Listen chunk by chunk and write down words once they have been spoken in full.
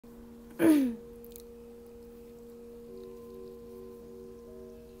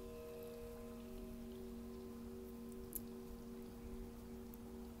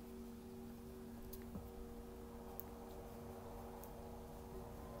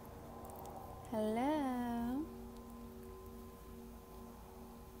Hello.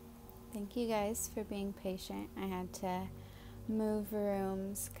 Thank you guys for being patient. I had to move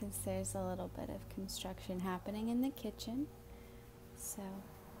rooms because there's a little bit of construction happening in the kitchen. So,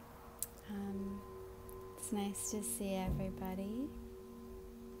 it's nice to see everybody.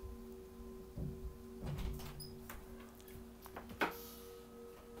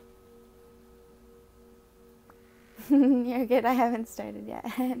 You're good. I haven't started yet.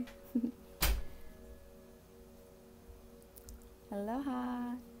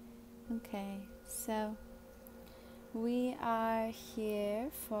 Aloha. Okay, so we are here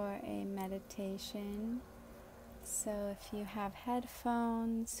for a meditation. So if you have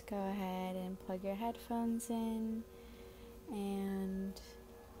headphones, go ahead and plug your headphones in and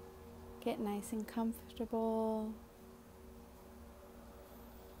get nice and comfortable.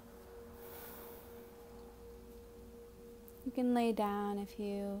 You can lay down if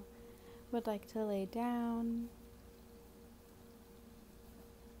you would like to lay down.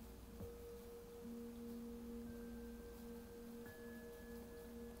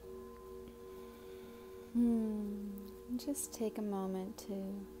 Just take a moment to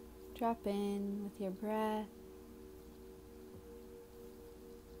drop in with your breath.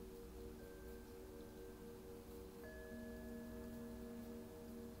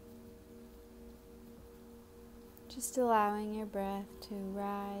 Just allowing your breath to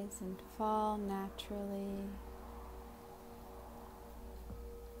rise and fall naturally.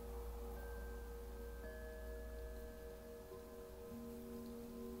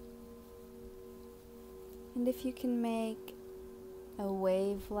 And if you can make a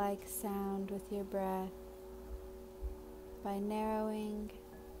wave-like sound with your breath by narrowing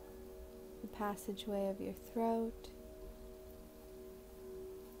the passageway of your throat,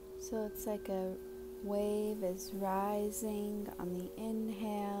 so it's like a wave is rising on the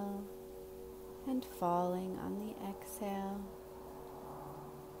inhale and falling on the exhale.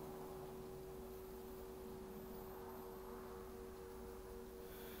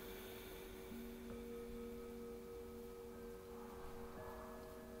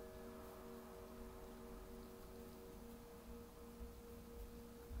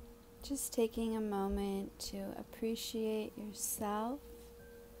 Just taking a moment to appreciate yourself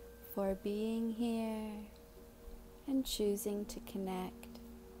for being here and choosing to connect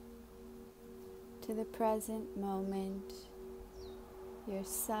to the present moment,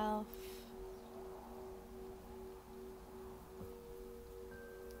 yourself,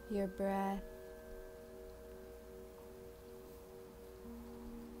 your breath,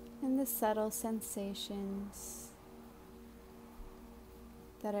 and the subtle sensations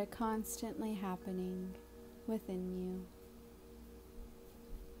that are constantly happening within you.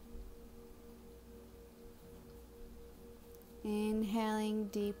 Inhaling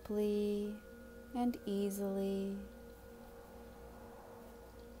deeply and easily,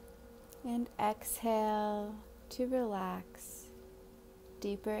 and exhale to relax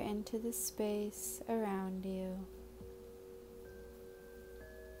deeper into the space around you.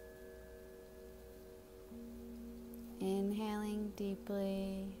 Inhaling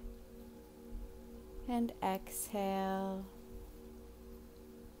deeply and exhale,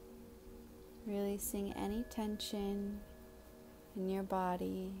 releasing any tension in your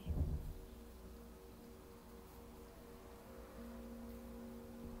body.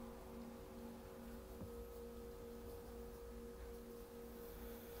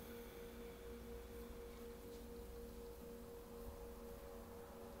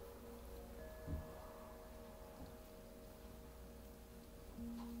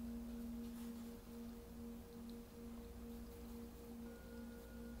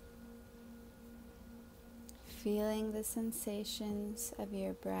 Feeling the sensations of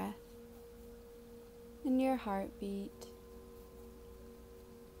your breath and your heartbeat.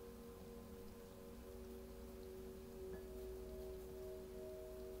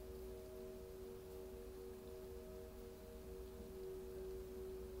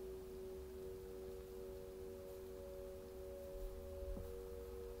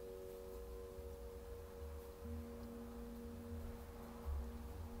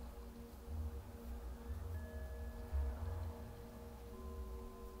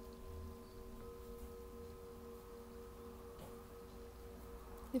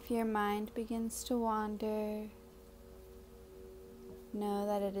 If your mind begins to wander, know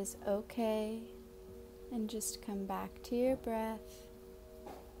that it is okay and just come back to your breath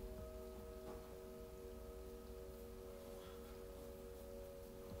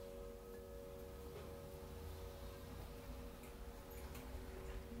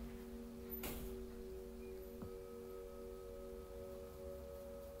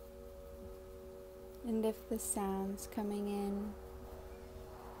And if the sounds coming in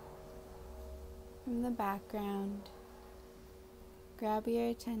from the background grab your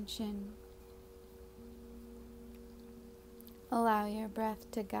attention, allow your breath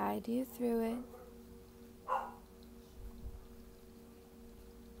to guide you through it.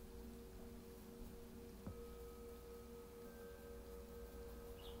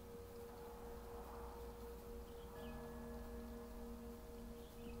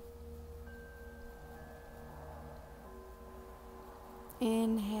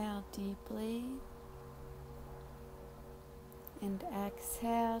 Inhale deeply and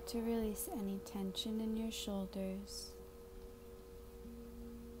exhale to release any tension in your shoulders.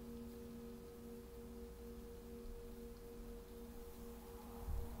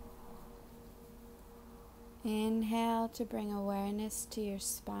 Inhale to bring awareness to your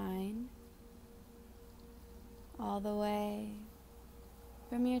spine, all the way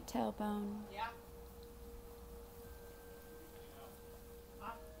from your tailbone. Yeah.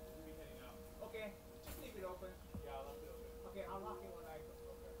 Huh? We'll be heading out. Okay, just leave it open. Yeah, I left it open. Okay, I'll lock it when I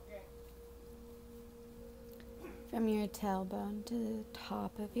okay. From your tailbone to the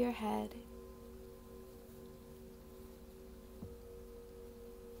top of your head.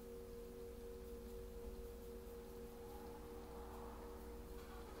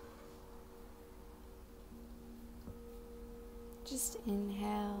 Just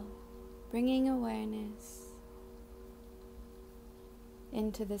inhale, bringing awareness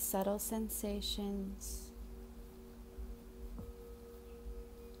into the subtle sensations.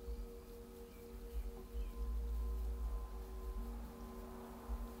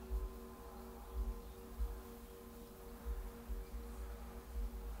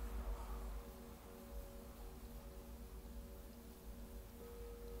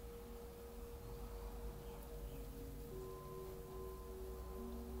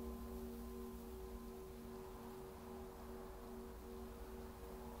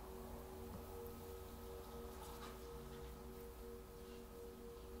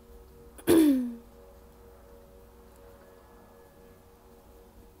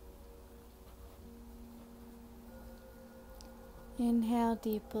 Inhale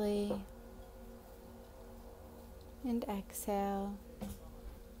deeply and exhale.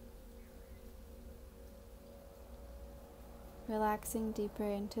 Relaxing deeper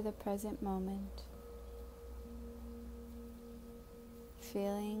into the present moment.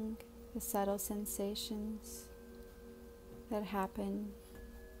 Feeling the subtle sensations that happen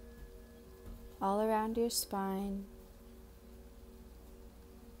all around your spine.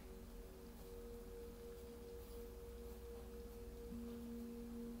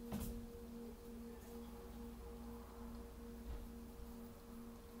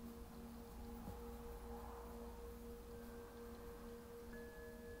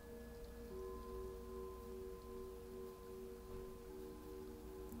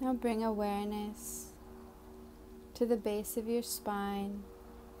 Now bring awareness to the base of your spine,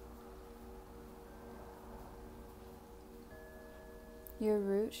 your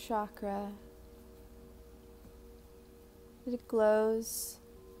root chakra. It glows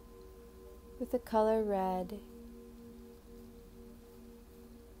with the color red.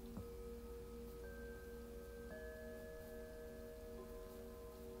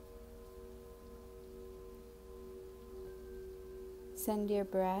 Send your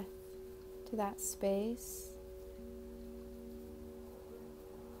breath to that space.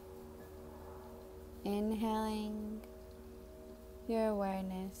 Inhaling your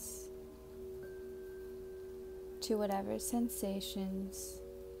awareness to whatever sensations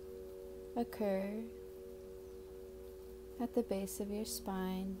occur at the base of your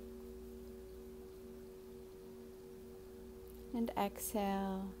spine. And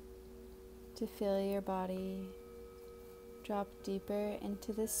exhale to feel your body drop deeper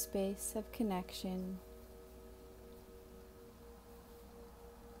into this space of connection.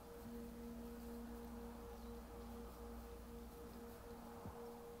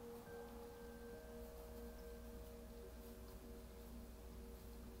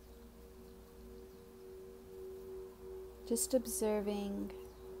 Just observing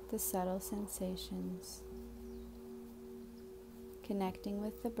the subtle sensations, connecting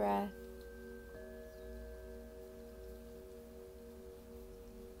with the breath.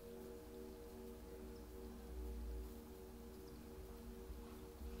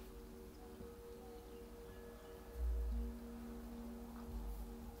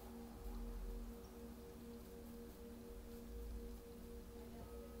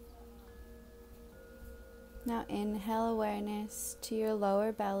 Now inhale awareness to your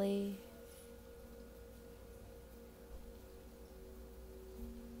lower belly.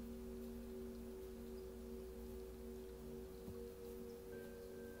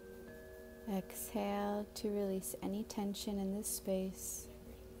 Exhale to release any tension in this space.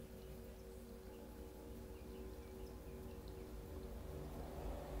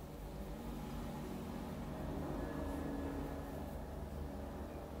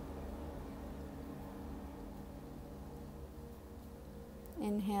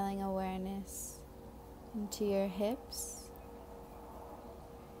 Inhaling awareness into your hips,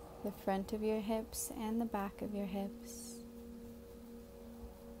 the front of your hips and the back of your hips.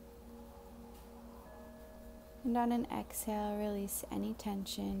 And on an exhale, release any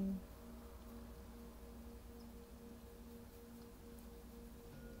tension.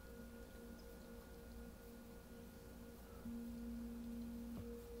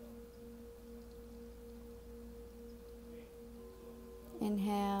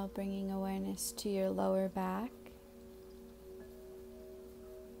 Inhale, bringing awareness to your lower back.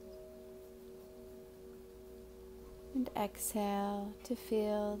 And exhale to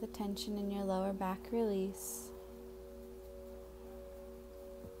feel the tension in your lower back release.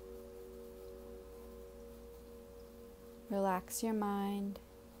 Relax your mind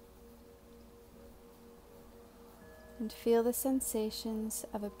and feel the sensations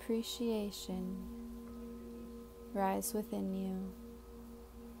of appreciation rise within you.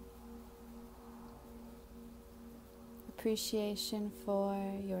 Appreciation for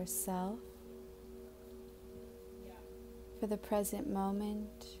yourself, for the present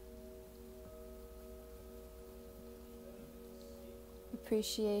moment,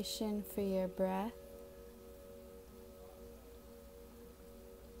 appreciation for your breath,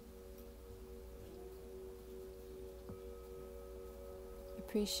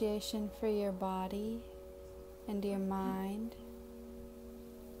 appreciation for your body and your mind,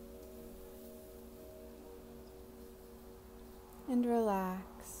 and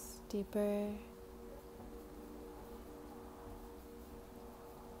relax deeper.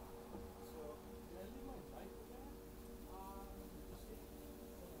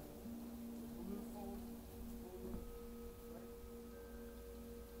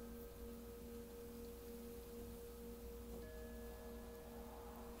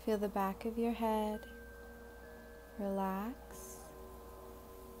 Feel the back of your head relax.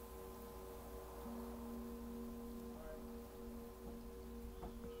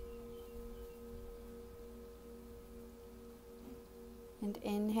 And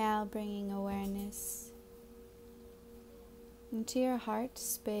inhale, bringing awareness into your heart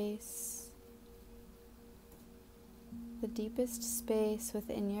space, the deepest space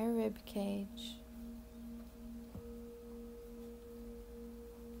within your rib cage.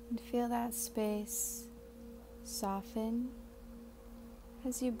 And feel that space soften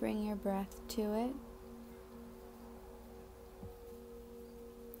as you bring your breath to it.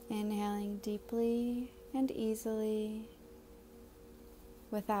 Inhaling deeply and easily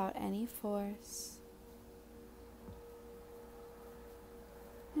without any force.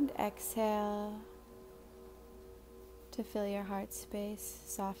 And exhale to feel your heart space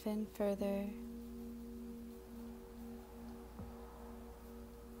soften further.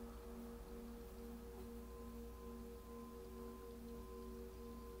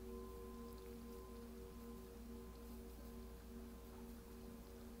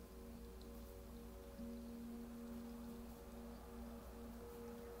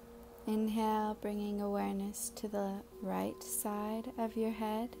 Inhale, bringing awareness to the right side of your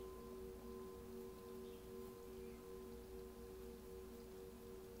head.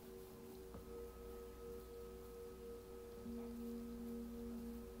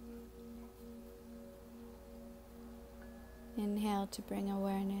 Inhale to bring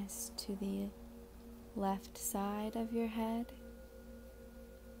awareness to the left side of your head.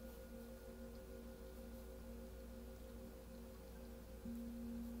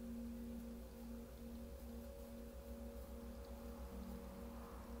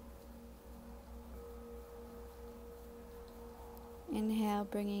 Inhale,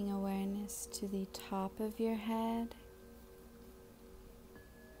 bringing awareness to the top of your head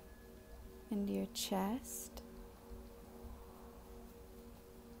and your chest.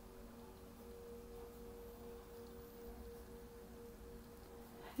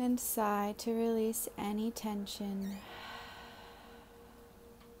 And sigh to release any tension.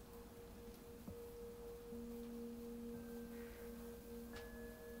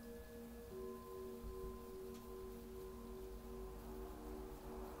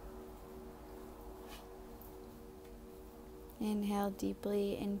 Inhale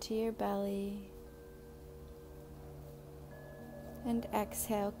deeply into your belly and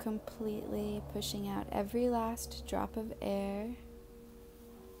exhale completely, pushing out every last drop of air.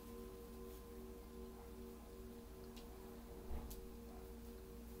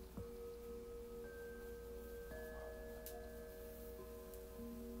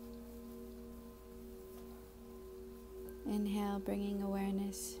 bringing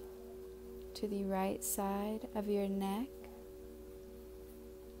awareness to the right side of your neck.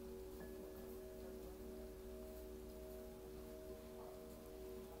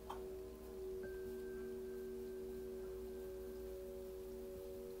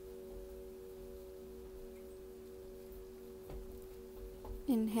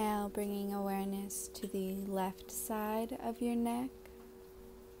 Inhale, bringing awareness to the left side of your neck.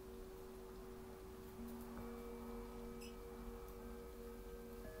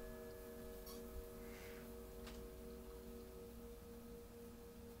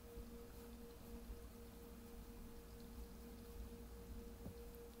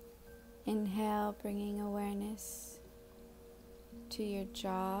 Inhale, bringing awareness to your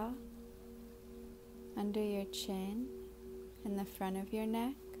jaw, under your chin, and the front of your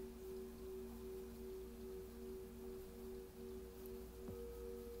neck.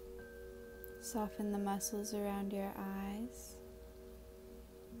 Soften the muscles around your eyes.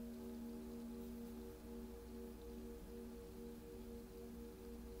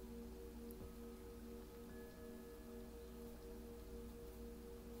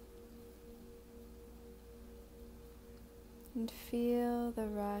 And feel the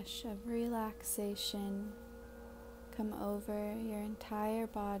rush of relaxation come over your entire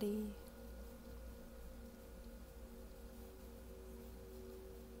body.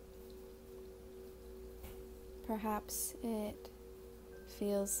 Perhaps it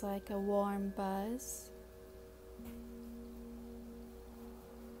feels like a warm buzz.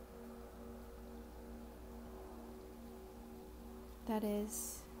 That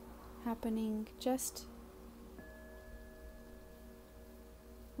is happening just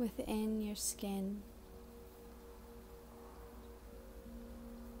within your skin.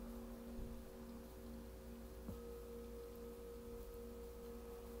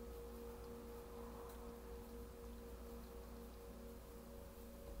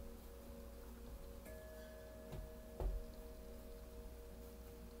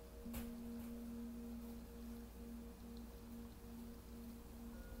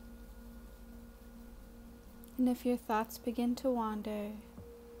 And if your thoughts begin to wander,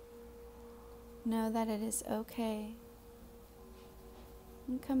 know that it is okay,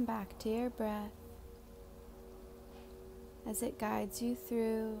 and come back to your breath as it guides you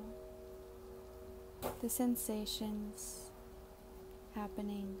through the sensations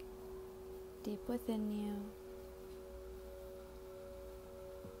happening deep within you.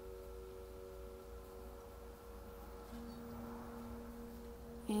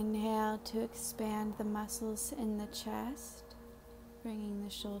 Inhale to expand the muscles in the chest, bringing the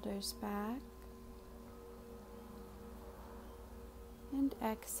shoulders back. And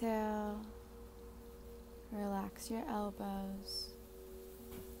exhale, relax your elbows,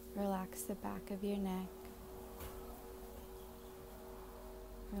 relax the back of your neck,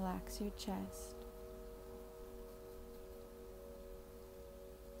 relax your chest.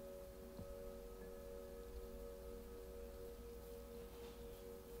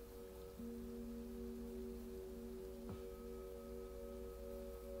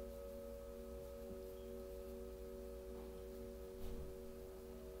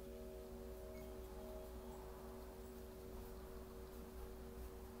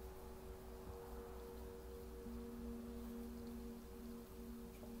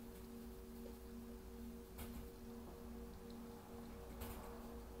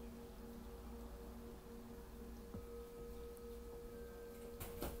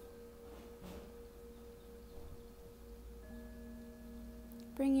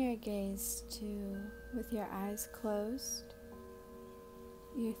 Bring your gaze to, with your eyes closed,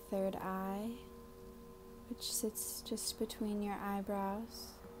 your third eye, which sits just between your eyebrows.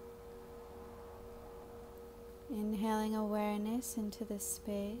 Inhaling awareness into this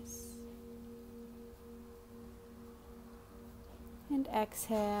space. And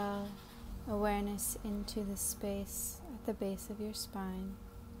exhale awareness into the space at the base of your spine.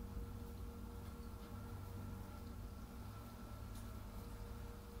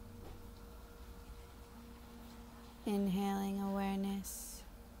 Inhaling awareness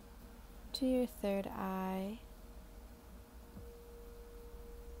to your third eye.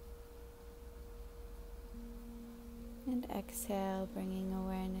 And exhale, bringing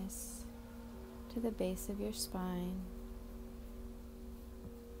awareness to the base of your spine.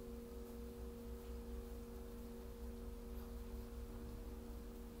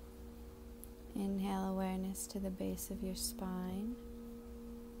 Inhale awareness to the base of your spine.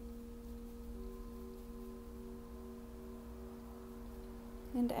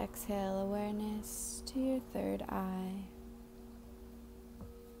 And exhale awareness to your third eye.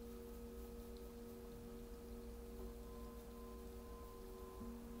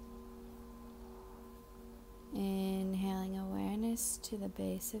 awareness to the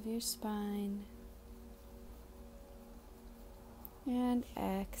base of your spine. And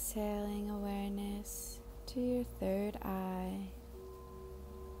exhaling awareness to your third eye.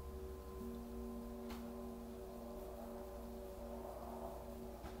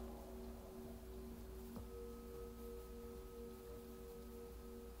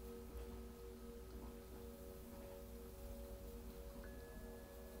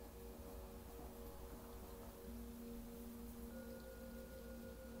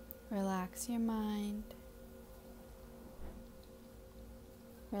 Relax your mind.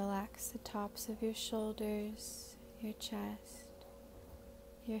 Relax the tops of your shoulders, your chest,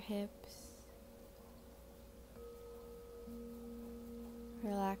 your hips.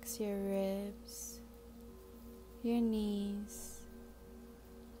 Relax your ribs, your knees,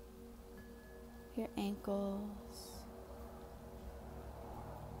 your ankles.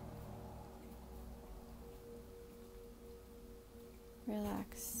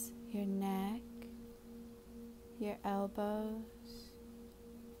 Relax your neck, your elbows,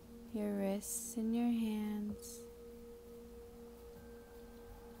 your wrists and your hands.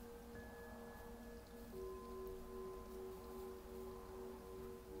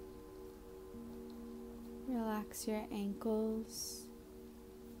 Relax your ankles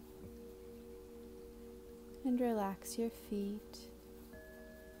and relax your feet.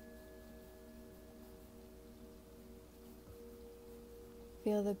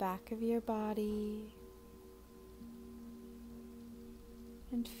 Feel the back of your body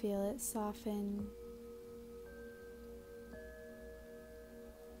and feel it soften.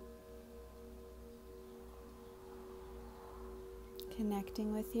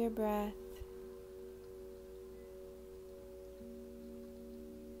 Connecting with your breath.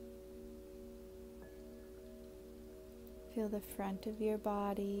 Feel the front of your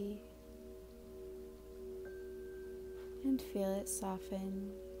body and feel it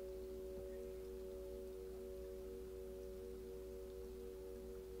soften.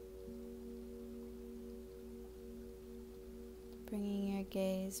 Bringing your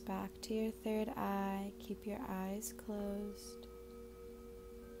gaze back to your third eye, keep your eyes closed.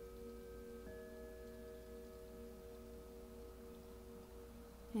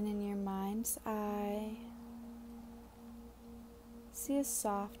 And in your mind's eye, see a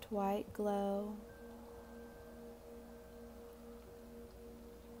soft white glow.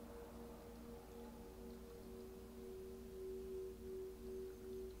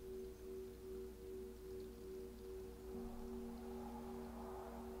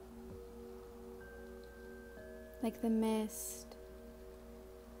 Like the mist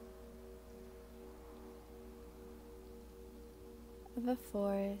of a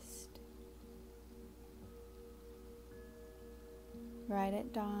forest right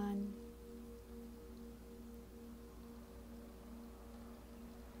at dawn.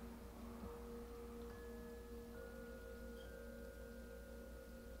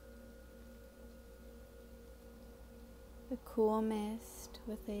 A cool mist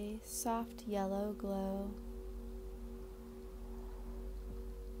with a soft yellow glow.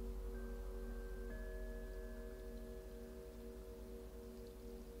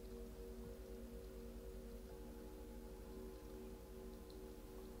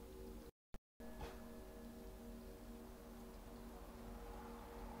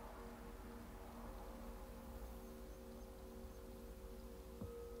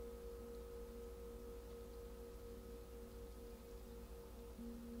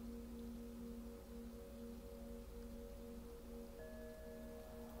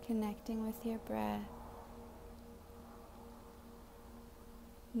 Connecting with your breath.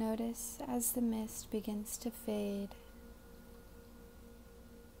 Notice as the mist begins to fade,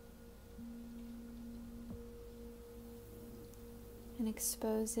 and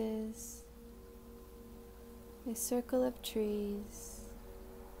exposes a circle of trees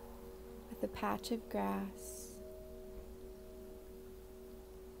with a patch of grass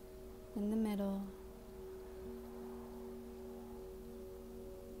in the middle.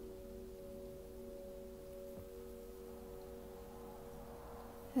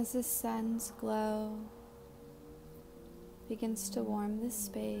 As the sun's glow begins to warm the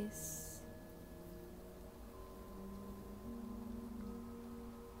space,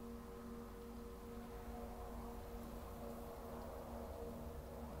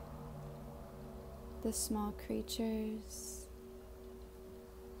 the small creatures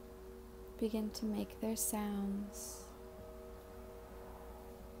begin to make their sounds.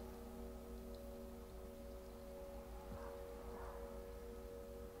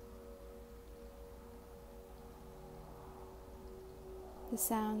 The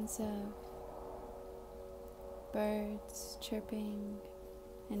sounds of birds chirping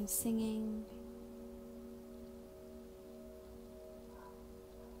and singing,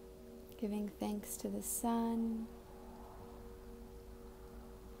 giving thanks to the sun,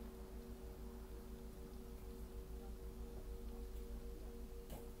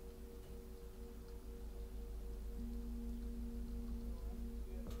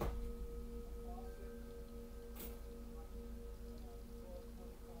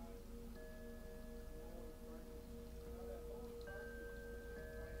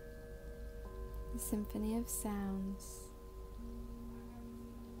 the symphony of sounds.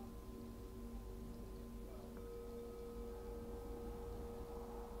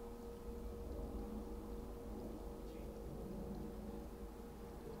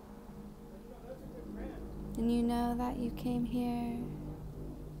 And you know that you came here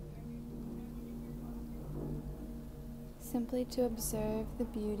simply to observe the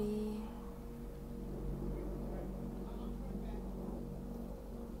beauty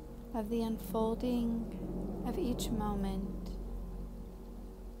of the unfolding of each moment.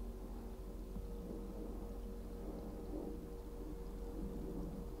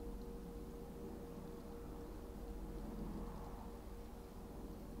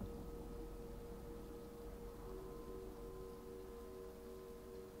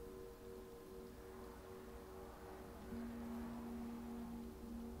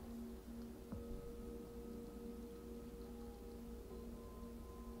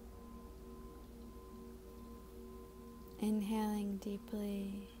 Inhaling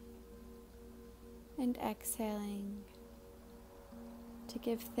deeply and exhaling to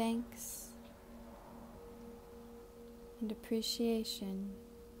give thanks and appreciation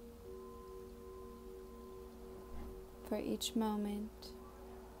for each moment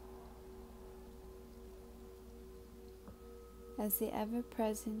as the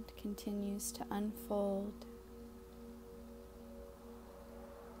ever-present continues to unfold.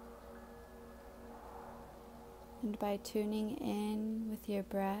 And by tuning in with your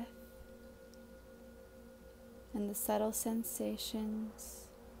breath and the subtle sensations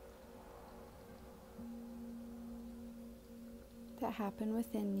that happen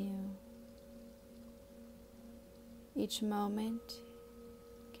within you, each moment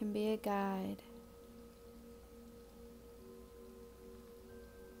can be a guide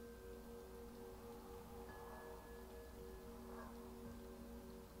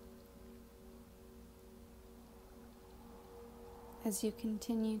as you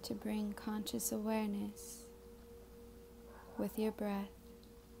continue to bring conscious awareness with your breath.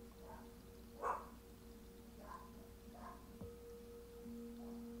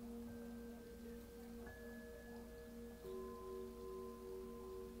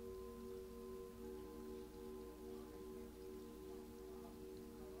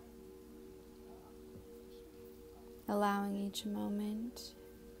 Allowing each moment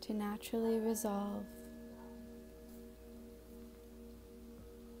to naturally resolve.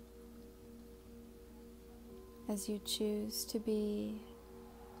 As you choose to be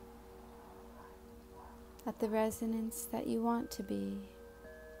at the resonance that you want to be.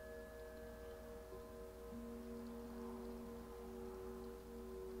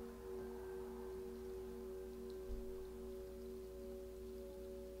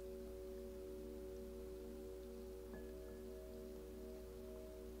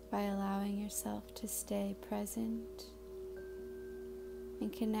 By allowing yourself to stay present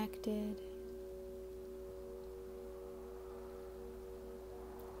and connected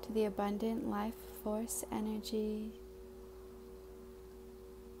to the abundant life force energy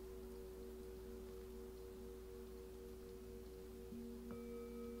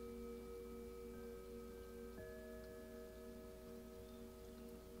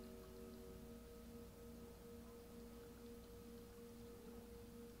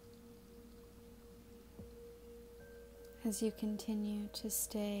as you continue to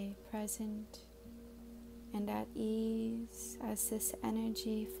stay present and at ease as this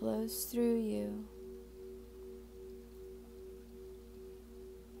energy flows through you.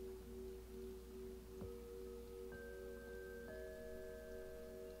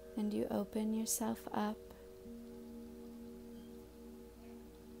 And you open yourself up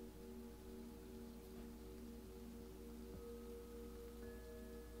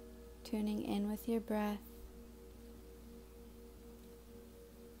tuning in with your breath.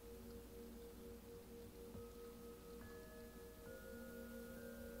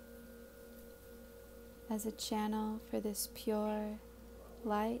 As a channel for this pure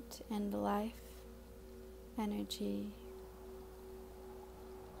light and life energy.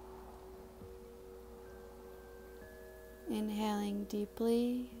 Inhaling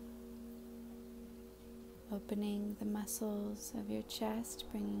deeply, opening the muscles of your chest,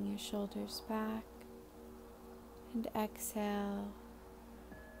 bringing your shoulders back, and exhale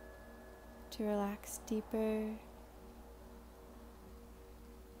to relax deeper.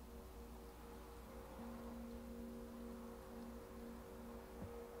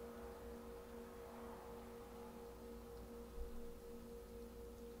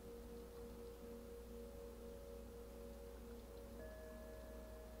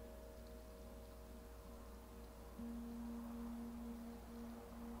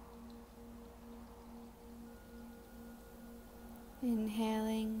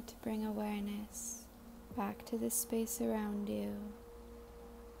 Inhaling to bring awareness back to the space around you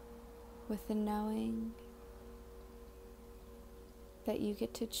with the knowing that you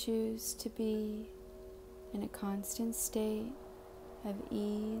get to choose to be in a constant state of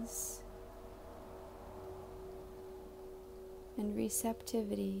ease and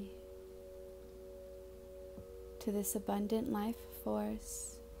receptivity to this abundant life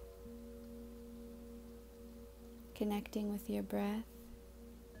force, connecting with your breath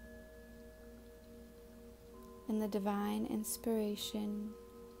and the divine inspiration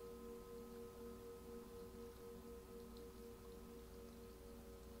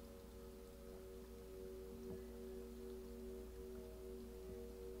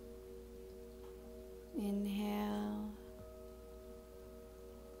inhale,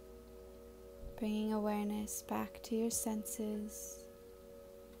 bringing awareness back to your senses.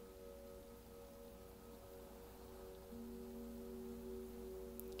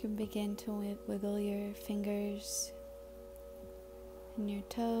 You can begin to wiggle your fingers and your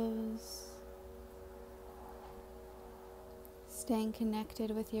toes, staying connected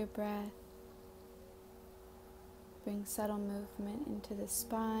with your breath. Bring subtle movement into the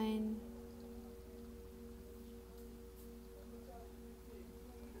spine.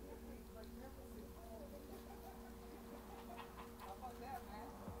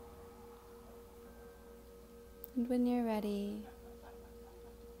 And when you're ready,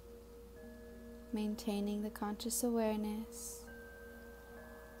 maintaining the conscious awareness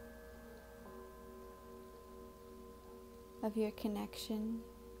of your connection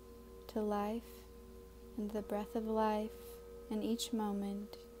to life and the breath of life in each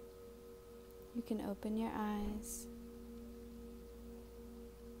moment, you can open your eyes.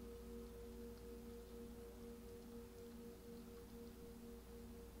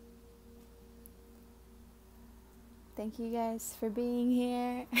 Thank you guys for being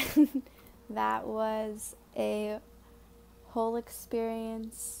here. That was a whole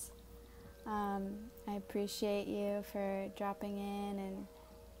experience. I appreciate you for dropping in and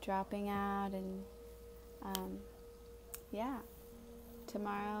dropping out, and yeah,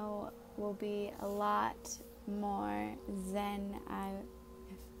 tomorrow will be a lot more zen.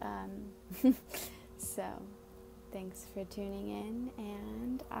 So thanks for tuning in,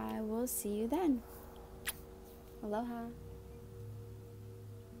 and I will see you then. Aloha.